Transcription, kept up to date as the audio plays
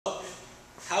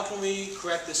how can we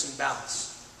correct this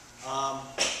imbalance?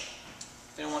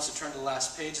 If anyone wants to turn to the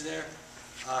last page there,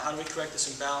 how do we correct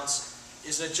this imbalance?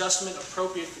 Is adjustment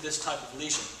appropriate for this type of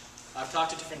lesion? I've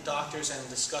talked to different doctors and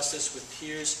discussed this with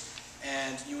peers,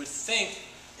 and you would think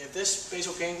if this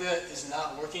basal ganglia is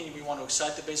not working, we want to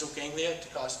excite the basal ganglia to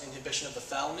cause inhibition of the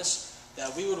thalamus,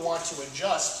 that we would want to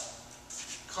adjust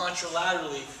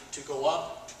contralaterally to go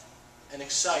up and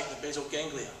excite the basal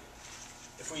ganglia.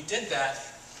 If we did that,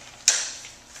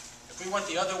 if we went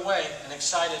the other way and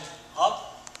excited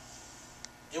up,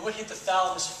 it would hit the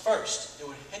thalamus first. It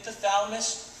would hit the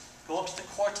thalamus, go up to the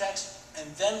cortex, and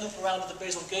then loop around to the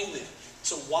basal ganglia.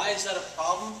 So why is that a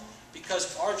problem?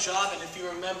 Because our job, and if you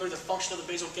remember, the function of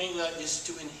the basal ganglia is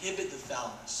to inhibit the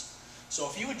thalamus. So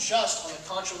if you adjust on the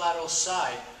contralateral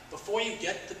side, before you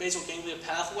get the basal ganglia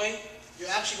pathway, you're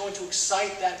actually going to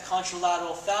excite that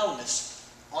contralateral thalamus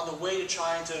on the way to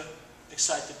trying to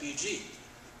excite the BG.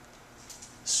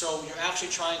 So you're actually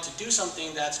trying to do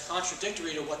something that's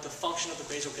contradictory to what the function of the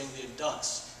basal ganglia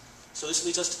does. So this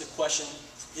leads us to the question,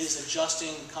 is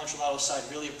adjusting the contralateral side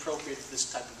really appropriate for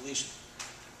this type of lesion?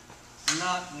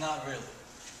 Not really.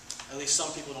 At least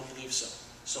some people don't believe so.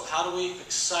 So how do we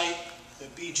excite the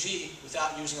BG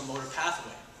without using a motor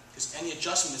pathway? Because any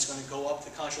adjustment is going to go up the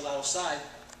contralateral side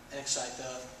and excite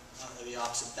the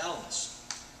opposite thalamus.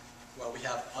 Well, we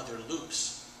have other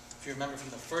loops. If you remember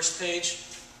from the first page,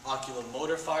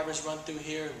 oculomotor fibers run through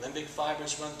here, limbic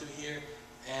fibers run through here,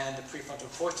 and the prefrontal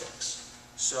cortex.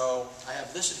 So I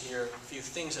have listed here a few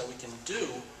things that we can do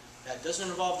that doesn't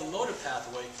involve the motor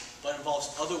pathway, but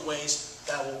involves other ways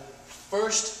that will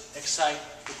first excite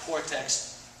the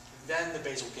cortex, then the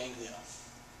basal ganglia,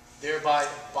 thereby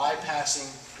bypassing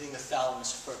hitting the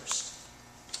thalamus first.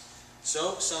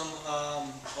 So some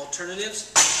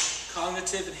alternatives,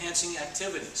 cognitive enhancing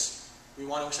activities. We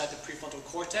want to excite the prefrontal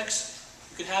cortex.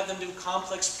 You could have them do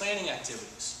complex planning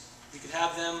activities. You could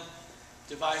have them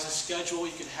devise a schedule.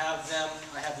 You could have them,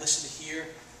 I have listed here,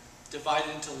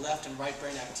 divided into left and right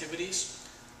brain activities.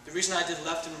 The reason I did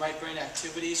left and right brain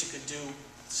activities, you could do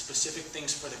specific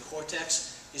things for the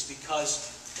cortex, is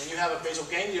because when you have a basal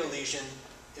ganglia lesion,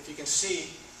 if you can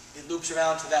see, it loops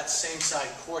around to that same side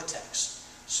cortex.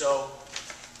 So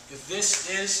if this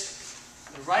is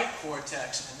the right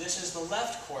cortex and this is the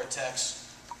left cortex,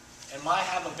 and I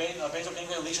have a basal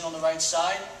ganglia lesion on the right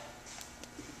side,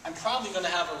 I'm probably going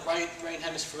to have a right brain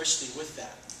hemisphericity with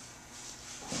that.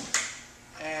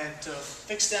 And to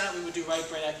fix that, we would do right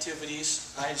brain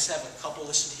activities. I just have a couple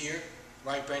listed here.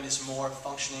 Right brain is more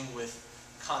functioning with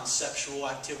conceptual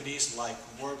activities like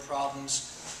word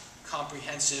problems,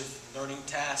 comprehensive learning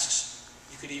tasks.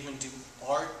 You could even do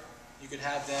art. You could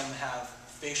have them have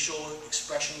facial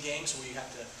expression games where you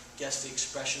have to guess the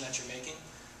expression that you're making.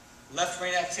 Left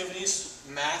brain activities,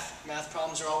 math. Math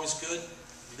problems are always good.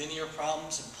 Linear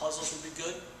problems and puzzles would be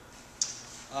good.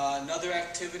 Another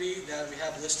activity that we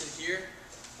have listed here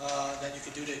that you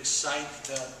could do to excite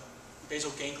the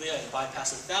basal ganglia and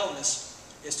bypass the thalamus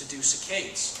is to do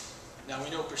saccades. Now we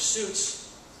know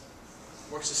pursuits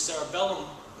works the cerebellum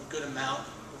a good amount,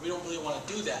 but we don't really want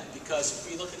to do that because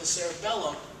if we look at the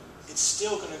cerebellum, it's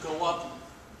still going to go up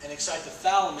and excite the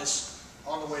thalamus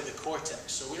on the way to the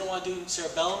cortex. So we don't want to do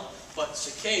cerebellum, but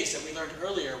saccades that we learned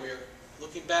earlier, we're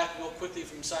looking back real quickly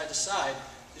from side to side,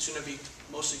 is going to be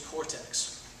mostly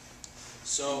cortex.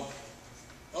 So,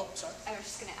 oh, sorry. I was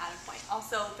just going to add a point.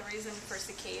 Also, the reason for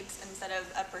saccades instead of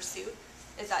a pursuit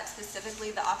is that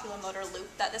specifically the oculomotor loop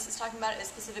that this is talking about is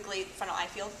specifically frontal eye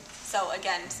field. So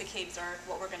again, saccades are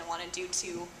what we're going to want to do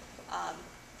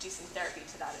do some therapy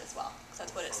to that as well. So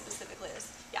that's what it specifically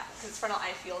is. Yeah, because frontal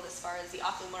eye field as far as the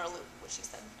oculomotor loop, which you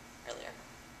said earlier.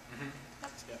 Mm-hmm.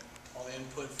 Yep. All the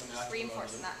input from the oculomotor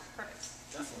Reinforcing loop. that.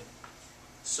 Perfect. Definitely.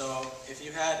 So if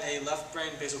you had a left brain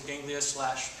basal ganglia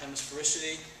 /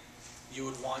 hemisphericity, you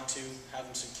would want to have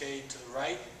them saccade to the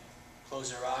right, close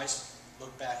their eyes,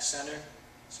 look back center,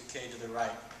 saccade to the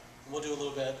right. And we'll do a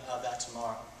little bit of that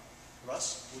tomorrow.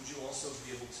 Russ? Would you also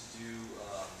be able to do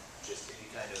just any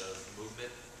kind of movement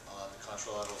on the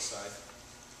contralateral side,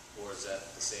 or is that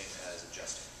the same as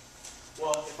adjusting?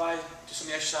 Well, if I do some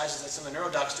of the exercises that some of the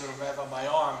neurodocs do and grab on my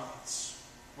arm,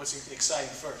 what's exciting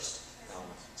first?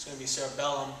 It's going to be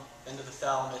cerebellum, then to the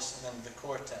thalamus, and then to the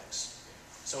cortex.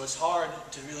 So it's hard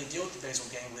to really deal with the basal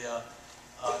ganglia.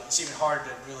 It's even harder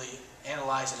to really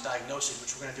analyze and diagnose it,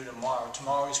 which we're going to do tomorrow.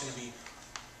 Tomorrow is going to be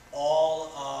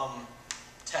all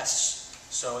tests.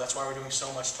 So that's why we're doing so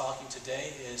much talking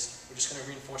today, is we're just going to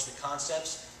reinforce the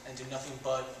concepts and do nothing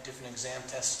but different exam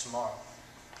tests tomorrow.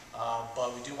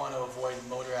 But we do want to avoid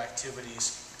motor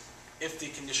activities if the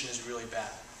condition is really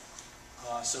bad.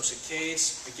 So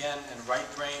saccades, again, and right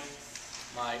brain.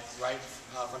 my right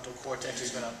frontal cortex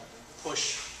is going to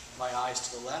push my eyes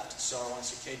to the left, so I want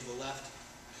to saccade to the left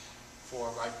for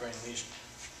a right brain lesion.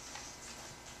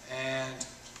 And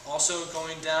also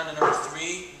going down to number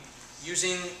 3,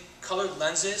 using colored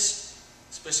lenses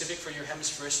specific for your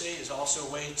hemisphericity is also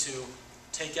a way to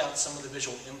take out some of the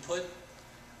visual input.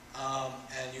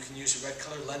 And you can use red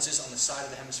colored lenses on the side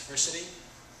of the hemisphericity.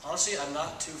 Honestly, I'm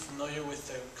not too familiar with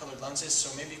the colored lenses,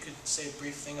 so maybe you could say a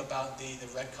brief thing about the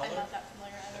red color. I'm not that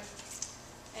familiar either.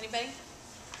 Anybody?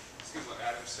 I think what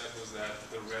Adam said was that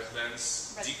the red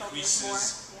lens Red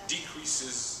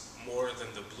decreases more than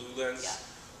the blue lens. Yeah.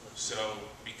 So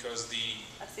because the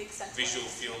That's the extent. visual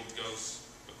field goes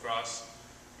across,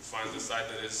 you find the side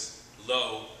that is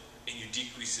low and you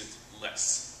decrease it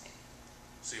less.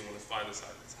 So you want to find the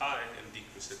side that's high and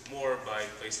decrease it more by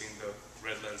placing the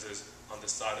red lenses on the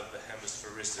side of the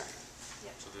hemisphericity.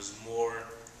 Yep. So there's more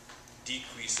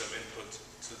decrease of input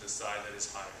to the side that is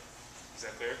higher. Is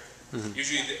that clear? Mm-hmm.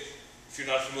 Usually, if you're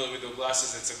not familiar with the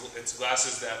glasses, it's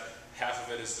glasses that half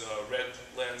of it is the red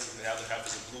lens and the other half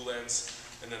is a blue lens,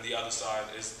 and then the other side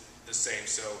is the same.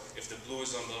 So if the blue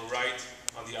is on the right,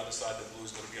 on the other side the blue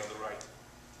is going to be on the right.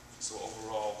 So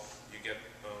overall, you get,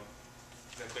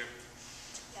 is that clear?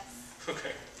 Yes.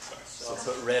 Okay, sorry. So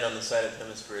put red on the side of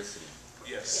hemisphericity.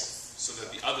 Yes. So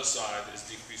that the other side is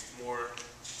decreased more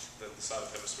than the side of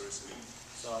hemisphericity.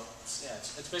 So yeah,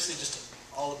 it's basically just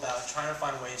all about trying to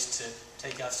find ways to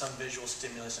take out some visual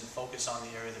stimulus and focus on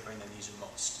the area of the brain that needs it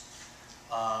most.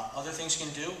 Other things you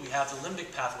can do, we have the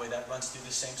limbic pathway that runs through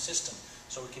the same system.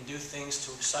 So we can do things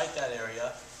to excite that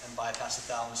area and bypass the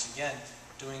thalamus again,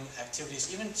 doing activities,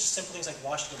 even just simple things like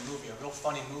watching a movie, a real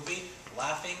funny movie.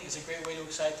 Laughing is a great way to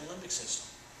excite the limbic system.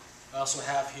 I also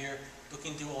have here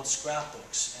looking through old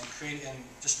scrapbooks and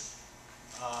just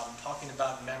talking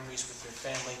about memories with your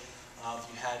family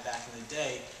you had back in the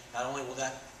day. Not only will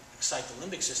that excite the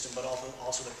limbic system, but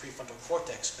also the prefrontal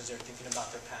cortex, because they're thinking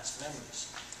about their past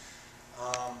memories.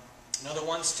 Another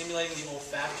one, stimulating the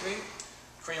olfactory.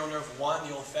 Cranial nerve 1,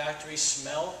 the olfactory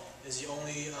smell, is the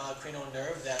only cranial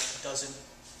nerve that doesn't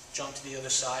jump to the other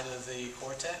side of the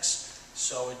cortex.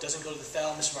 So it doesn't go to the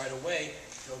thalamus right away.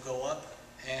 It'll go up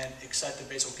and excite the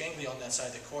basal ganglia on that side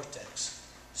of the cortex.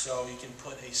 So you can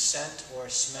put a scent or a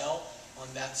smell on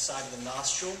that side of the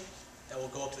nostril that will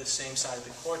go up to the same side of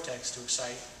the cortex to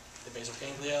excite the basal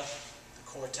ganglia, the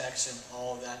cortex, and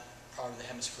all of that part of the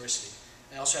hemisphericity.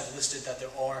 And I also have listed that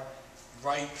there are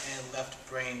right and left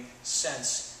brain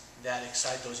scents that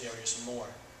excite those areas more.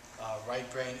 Right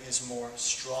brain is more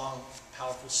strong,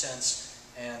 powerful scents,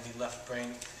 and the left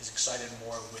brain is excited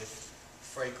more with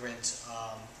fragrant,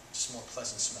 just more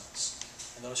pleasant smells.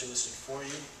 And those are listed for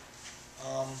you.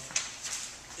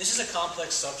 This is a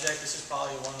complex subject. This is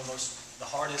probably one of the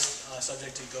hardest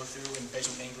subject to go through in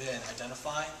basal ganglia and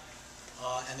identify.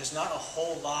 And there's not a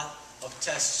whole lot of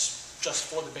tests just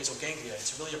for the basal ganglia.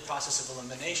 It's really a process of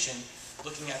elimination,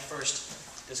 looking at first,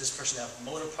 does this person have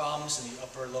motor problems in the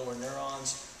upper lower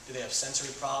neurons? Do they have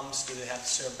sensory problems? Do they have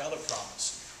cerebellar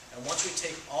problems? And once we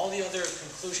take all the other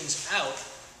conclusions out,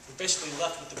 we're basically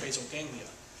left with the basal ganglia.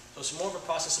 So it's more of a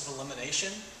process of elimination.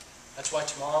 That's why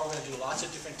tomorrow we're going to do lots of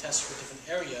different tests for different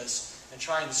areas and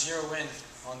try and zero in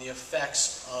on the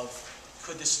effects of,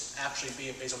 could this actually be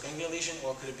a basal ganglia lesion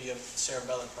or could it be a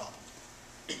cerebellar problem?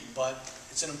 But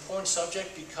it's an important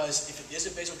subject because if it is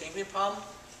a basal ganglia problem,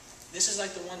 this is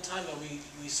like the one time that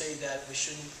we say that we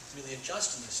shouldn't really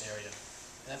adjust in this area.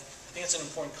 And I think it's an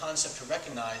important concept to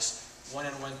recognize when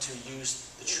and when to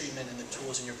use the treatment and the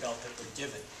tools in your belt that we're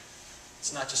given.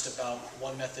 It's not just about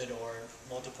one method or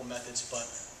multiple methods, but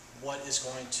what is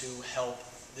going to help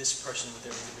this person with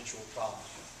their individual problem.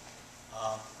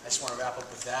 I just want to wrap up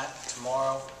with that.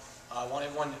 Tomorrow, I want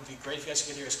everyone, it'd be great if you guys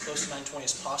could get here as close to 9:20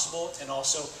 as possible, and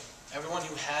also everyone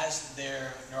who has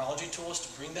their neurology tools to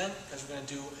bring them, because we're going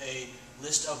to do a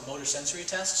list of motor sensory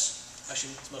tests.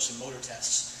 Actually, it's mostly motor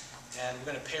tests. And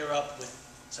we're going to pair up with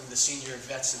some of the senior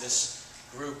vets of this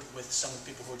group with some of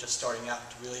the people who are just starting out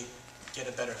to really get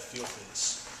a better feel for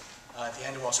this. At the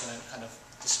end, we're also going to kind of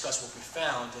discuss what we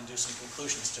found and do some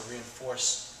conclusions to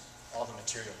reinforce all the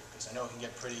material, because I know it can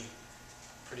get pretty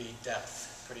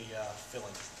depth, pretty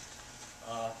filling.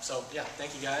 So yeah,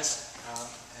 thank you guys.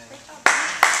 Great job.